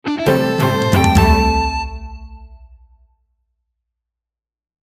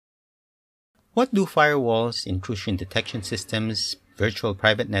What do firewalls, intrusion detection systems, virtual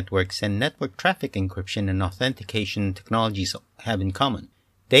private networks, and network traffic encryption and authentication technologies have in common?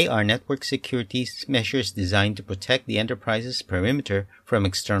 They are network security measures designed to protect the enterprise's perimeter from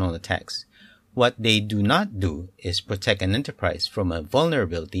external attacks. What they do not do is protect an enterprise from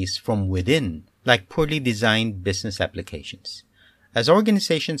vulnerabilities from within, like poorly designed business applications. As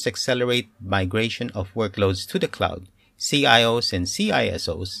organizations accelerate migration of workloads to the cloud, CIOs and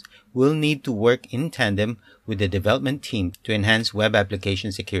CISOs will need to work in tandem with the development team to enhance web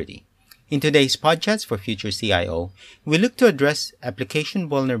application security. In today's podcast for Future CIO, we look to address application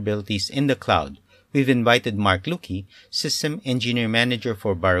vulnerabilities in the cloud. We've invited Mark Lukey, System Engineer Manager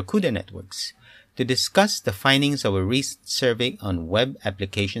for Barracuda Networks, to discuss the findings of a recent survey on web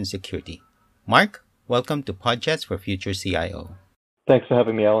application security. Mark, welcome to Podcast for Future CIO. Thanks for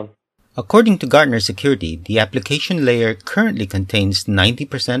having me, Alan. According to Gartner Security, the application layer currently contains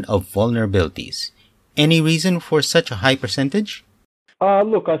 90% of vulnerabilities. Any reason for such a high percentage?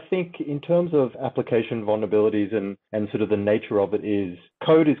 Look, I think in terms of application vulnerabilities and sort of the nature of it is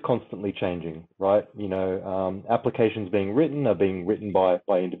code is constantly changing, right? Applications are being written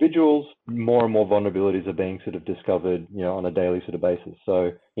by individuals. More and more vulnerabilities are being sort of discovered, on a daily sort of basis.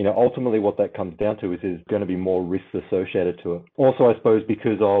 So, ultimately what that comes down to is going to be more risks associated to it. Also, I suppose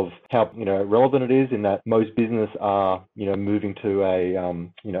because of how, relevant it is in that most business are, moving to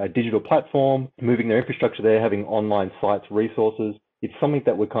a digital platform, moving their infrastructure there, having online sites, resources. It's something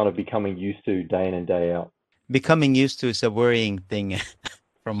that we're kind of becoming used to day in and day out. Becoming used to is a worrying thing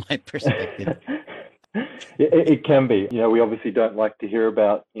from my perspective. It can be. We obviously don't like to hear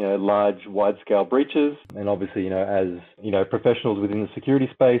about, large, wide-scale breaches. And obviously, as, professionals within the security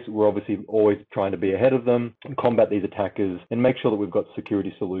space, we're obviously always trying to be ahead of them and combat these attackers and make sure that we've got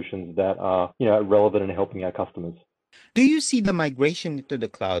security solutions that are, relevant and helping our customers. Do you see the migration to the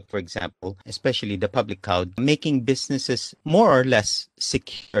cloud, for example, especially the public cloud, making businesses more or less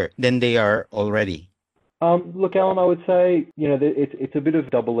secure than they are already? Look, Alan, I would say, it's a bit of a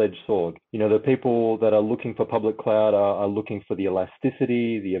double-edged sword. The people that are looking for public cloud are looking for the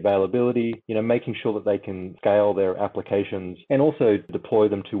elasticity, the availability, making sure that they can scale their applications and also deploy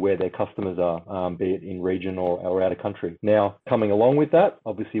them to where their customers are, be it in region or out of country. Now, coming along with that,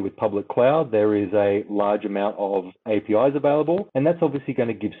 obviously with public cloud, there is a large amount of APIs available, and that's obviously going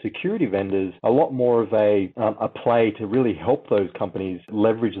to give security vendors a lot more of a play to really help those companies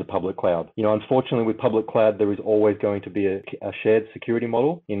leverage the public cloud. Unfortunately, with public cloud, there is always going to be a shared security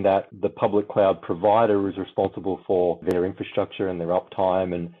model in that the public cloud provider is responsible for their infrastructure and their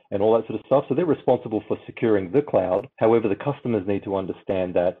uptime and all that sort of stuff. So they're responsible for securing the cloud. However, the customers need to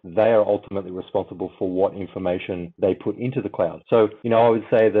understand that they are ultimately responsible for what information they put into the cloud. So, I would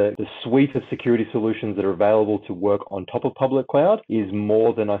say that the suite of security solutions that are available to work on top of public cloud is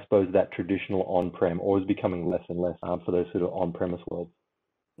more than, I suppose, that traditional on-prem, or is becoming less and less for those sort of on-premise worlds.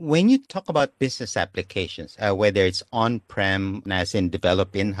 When you talk about business applications, whether it's on-prem, as in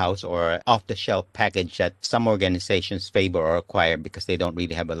develop in-house, or off-the-shelf package that some organizations favor or acquire because they don't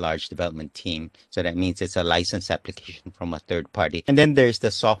really have a large development team. So that means it's a licensed application from a third party. And then there's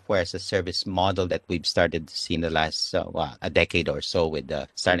the software as a service model that we've started to see in the last a decade or so, with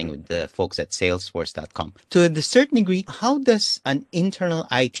starting with the folks at Salesforce.com. To a certain degree, how does an internal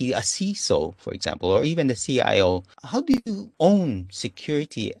IT, a CISO, for example, or even the CIO, how do you own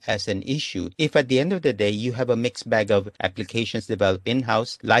security as an issue if at the end of the day you have a mixed bag of applications developed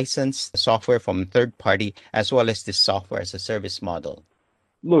in-house, licensed software from third party, as well as this software as a service model?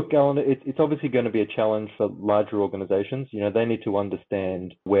 Look, Alan, it's obviously going to be a challenge for larger organizations. They need to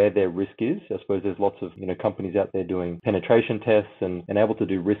understand where their risk is. I suppose there's lots of, companies out there doing penetration tests and able to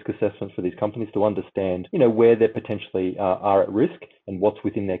do risk assessments for these companies to understand, where they potentially are at risk and what's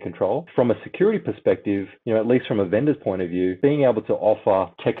within their control. From a security perspective, at least from a vendor's point of view, being able to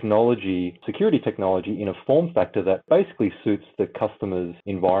offer security technology in a form factor that basically suits the customer's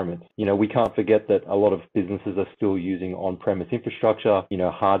environment. We can't forget that a lot of businesses are still using on-premise infrastructure,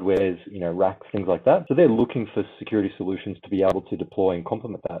 hardwares, racks, things like that. So they're looking for security solutions to be able to deploy and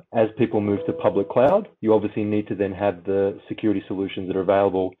complement that. As people move to public cloud, you obviously need to then have the security solutions that are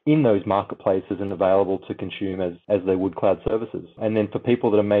available in those marketplaces and available to consume as they would cloud services. And then for people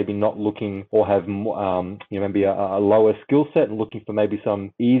that are maybe not looking or have, maybe a lower skill set and looking for maybe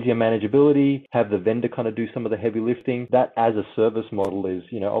some easier manageability, have the vendor kind of do some of the heavy lifting, that as a service model is,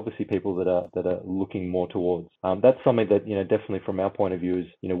 obviously people that are looking more towards. That's something that, definitely from our point of view is,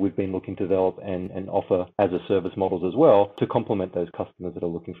 we've been looking to develop and offer as a service models as well to complement those customers that are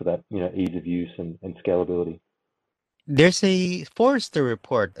looking for that, ease of use and scalability. There's a Forrester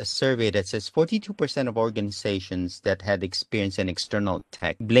report, a survey that says 42% of organizations that had experienced an external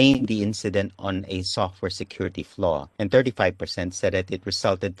attack blamed the incident on a software security flaw, and 35% said that it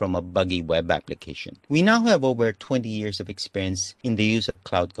resulted from a buggy web application. We now have over 20 years of experience in the use of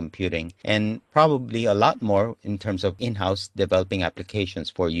cloud computing, and probably a lot more in terms of in-house developing applications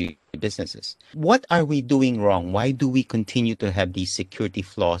for you businesses. What are we doing wrong? Why do we continue to have these security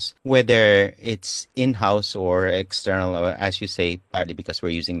flaws, whether it's in-house or external, or as you say, partly because we're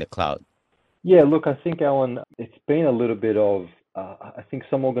using the cloud? Yeah, look, I think, Alan, it's been a little bit of I think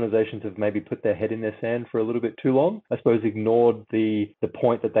some organizations have maybe put their head in their sand for a little bit too long. I suppose ignored the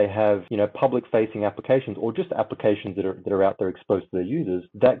point that they have, public facing applications or just applications that are out there exposed to their users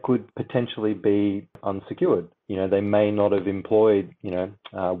that could potentially be unsecured. They may not have employed,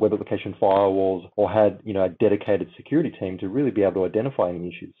 web application firewalls or had, a dedicated security team to really be able to identify any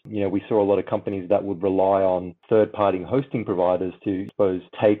issues. We saw a lot of companies that would rely on third-party hosting providers to, I suppose,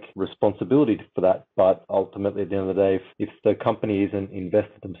 take responsibility for that. But ultimately, at the end of the day, if the company isn't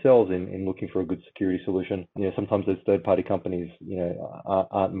invested themselves in looking for a good security solution, sometimes those third-party companies,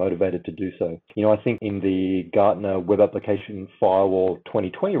 aren't motivated to do so. I think in the Gartner Web Application Firewall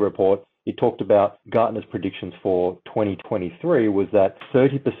 2020 report, it talked about Gartner's predictions for 2023 was that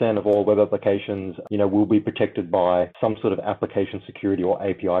 30% of all web applications, will be protected by some sort of application security or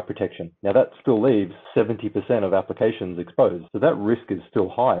API protection. Now that still leaves 70% of applications exposed. So that risk is still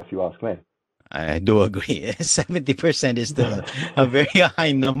high, if you ask me. I do agree. 70% is still a very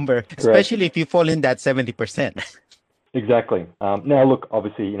high number, Correct. especially if you fall in that 70%. Exactly. Now, look,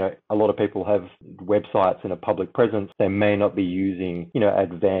 obviously, a lot of people have websites and a public presence. They may not be using,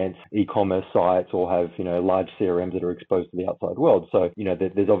 advanced e-commerce sites or have, large CRMs that are exposed to the outside world. So,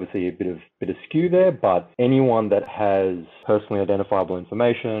 there's obviously a bit of skew there, but anyone that has personally identifiable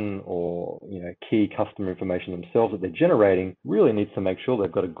information or, key customer information themselves that they're generating really needs to make sure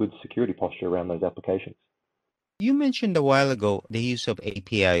they've got a good security posture around those applications. You mentioned a while ago the use of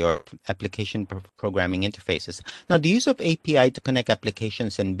API or application programming interfaces. Now, the use of API to connect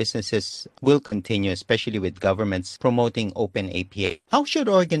applications and businesses will continue, especially with governments promoting open API. How should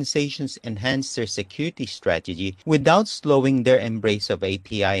organizations enhance their security strategy without slowing their embrace of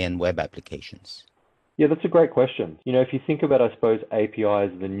API and web applications? Yeah, that's a great question. If you think about, I suppose,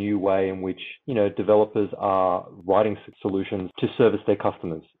 API is the new way in which, developers are writing solutions to service their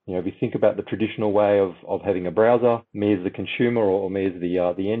customers. If you think about the traditional way of having a browser, me as the consumer or me as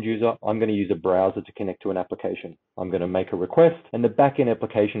the end user, I'm going to use a browser to connect to an application. I'm going to make a request and the backend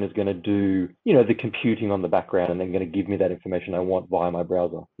application is going to do, the computing on the background and then going to give me that information I want via my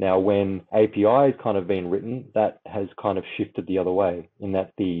browser. Now, when API is kind of being written, that has kind of shifted the other way in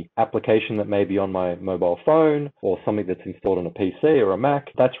that the application that may be on my mobile phone or something that's installed on a PC or a Mac,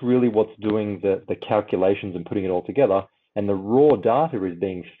 that's really what's doing the calculations and putting it all together. And the raw data is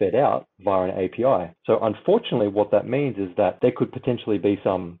being fed out via an API. So unfortunately, what that means is that there could potentially be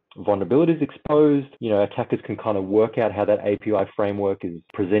some vulnerabilities exposed. Attackers can kind of work out how that API framework is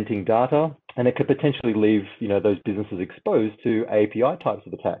presenting data, and it could potentially leave, those businesses exposed to API types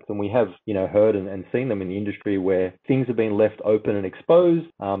of attacks. And we have, heard and seen them in the industry where things have been left open and exposed.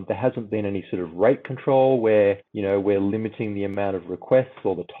 There hasn't been any sort of rate control where, we're limiting the amount of requests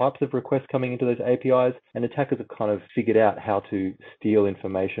or the types of requests coming into those APIs. And attackers have kind of figured out how to steal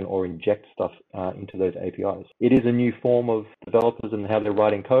information or inject stuff into those APIs. It is a new form of developers and how they're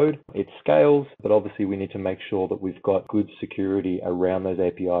writing code. It scales, but obviously we need to make sure that we've got good security around those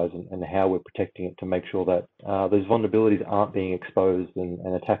APIs and how we're protecting it to make sure that those vulnerabilities aren't being exposed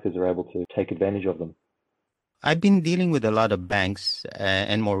and attackers are able to take advantage of them. I've been dealing with a lot of banks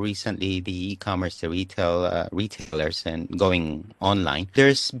and more recently the e-commerce, the retailers and going online.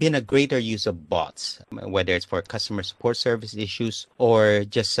 There's been a greater use of bots, whether it's for customer support service issues or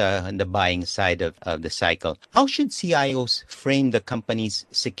just on the buying side of the cycle. How should CIOs frame the company's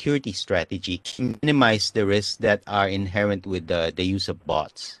security strategy to minimize the risks that are inherent with the use of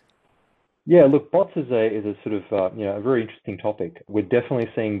bots? Yeah, look, bots is a sort of a very interesting topic. We're definitely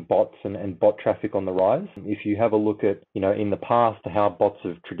seeing bots and bot traffic on the rise. If you have a look at in the past how bots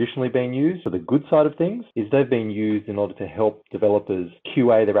have traditionally been used, for the good side of things is they've been used in order to help developers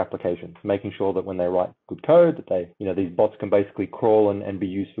QA their applications, making sure that when they write good code that they these bots can basically crawl and be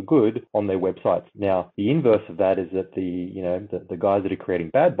used for good on their websites. Now the inverse of that is that the guys that are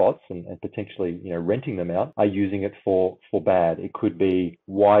creating bad bots and potentially renting them out are using it for bad. It could be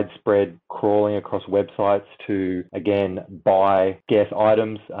widespread crawling across websites to, again, buy scarce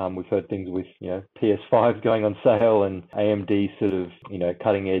items. We've heard things with, PS5s going on sale and AMD sort of,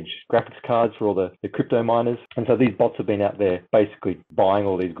 cutting edge graphics cards for all the crypto miners. And so these bots have been out there basically buying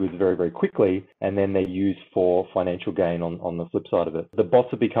all these goods very, very quickly, and then they're used for financial gain on the flip side of it. The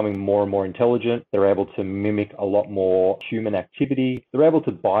bots are becoming more and more intelligent. They're able to mimic a lot more human activity. They're able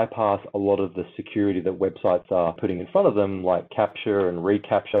to bypass a lot of the security that websites are putting in front of them, like capture and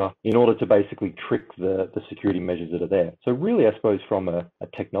reCAPTCHA, in order to basically trick the security measures that are there. So really, I suppose from a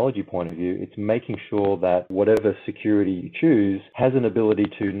technology point of view, it's making sure that whatever security you choose has an ability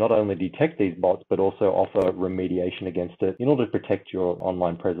to not only detect these bots, but also offer remediation against it in order to protect your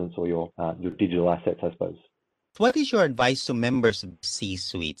online presence or your digital assets, I suppose. What is your advice to members of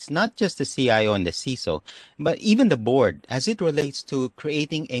C-suites, not just the CIO and the CISO, but even the board, as it relates to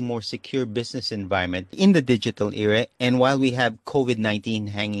creating a more secure business environment in the digital era and while we have COVID-19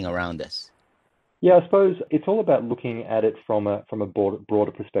 hanging around us? Yeah, I suppose it's all about looking at it from a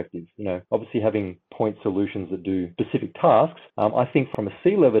broader perspective. Obviously having point solutions that do specific tasks. I think from a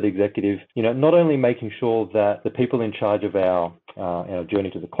C-level executive, not only making sure that the people in charge of our journey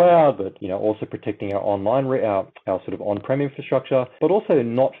to the cloud, but also protecting our online, our sort of on-prem infrastructure, but also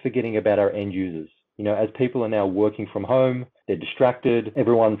not forgetting about our end users. As people are now working from home, they're distracted.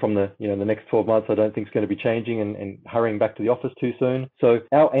 Everyone from the next 12 months, I don't think is going to be changing and hurrying back to the office too soon. So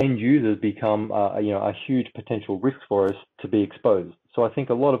our end users become a huge potential risk for us to be exposed. So I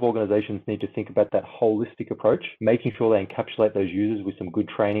think a lot of organizations need to think about that holistic approach, making sure they encapsulate those users with some good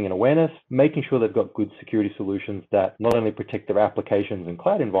training and awareness, making sure they've got good security solutions that not only protect their applications and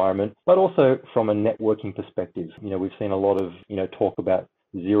cloud environment, but also from a networking perspective. We've seen a lot of, talk about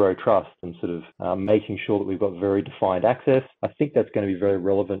zero trust and sort of making sure that we've got very defined access. I think that's going to be very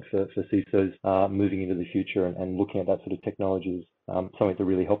relevant for CISOs moving into the future and looking at that sort of technology is something to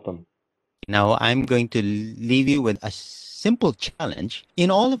really help them. Now, I'm going to leave you with a simple challenge.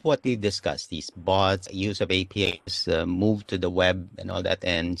 In all of what we've discussed, these bots, use of APIs, move to the web and all that,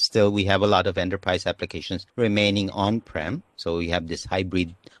 and still we have a lot of enterprise applications remaining on-prem. So we have this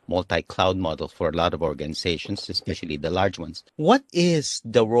hybrid multi-cloud model for a lot of organizations, especially the large ones. What is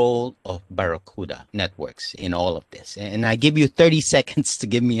the role of Barracuda Networks in all of this? And I give you 30 seconds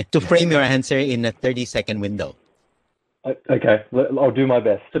to frame your answer in a 30-second window. Okay, I'll do my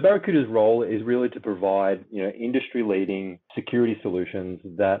best. So Barracuda's role is really to provide, industry-leading security solutions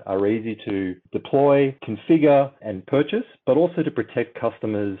that are easy to deploy, configure, and purchase, but also to protect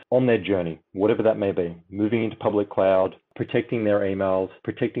customers on their journey, whatever that may be, moving into public cloud, protecting their emails,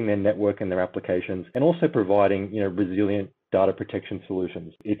 protecting their network and their applications, and also providing, resilient data protection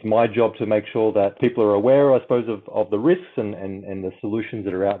solutions. It's my job to make sure that people are aware, I suppose, of the risks and the solutions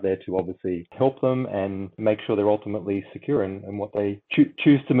that are out there to obviously help them and make sure they're ultimately secure in what they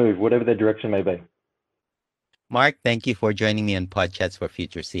choose to move, whatever their direction may be. Mark, thank you for joining me on PodChats for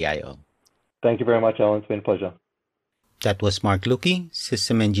Future CIO. Thank you very much, Alan. It's been a pleasure. That was Mark Lukey,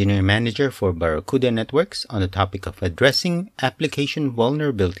 System Engineer Manager for Barracuda Networks, on the topic of addressing application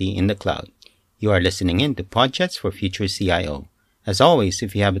vulnerability in the cloud. You are listening in to PodChats for Future CIO. As always,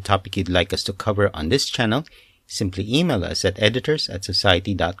 if you have a topic you'd like us to cover on this channel, simply email us at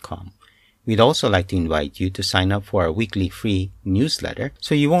editors@society.com. We'd also like to invite you to sign up for our weekly free newsletter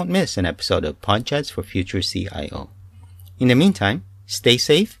so you won't miss an episode of PodChats for Future CIO. In the meantime, stay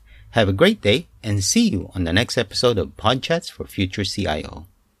safe, have a great day, and see you on the next episode of PodChats for Future CIO.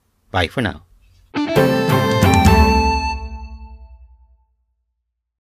 Bye for now.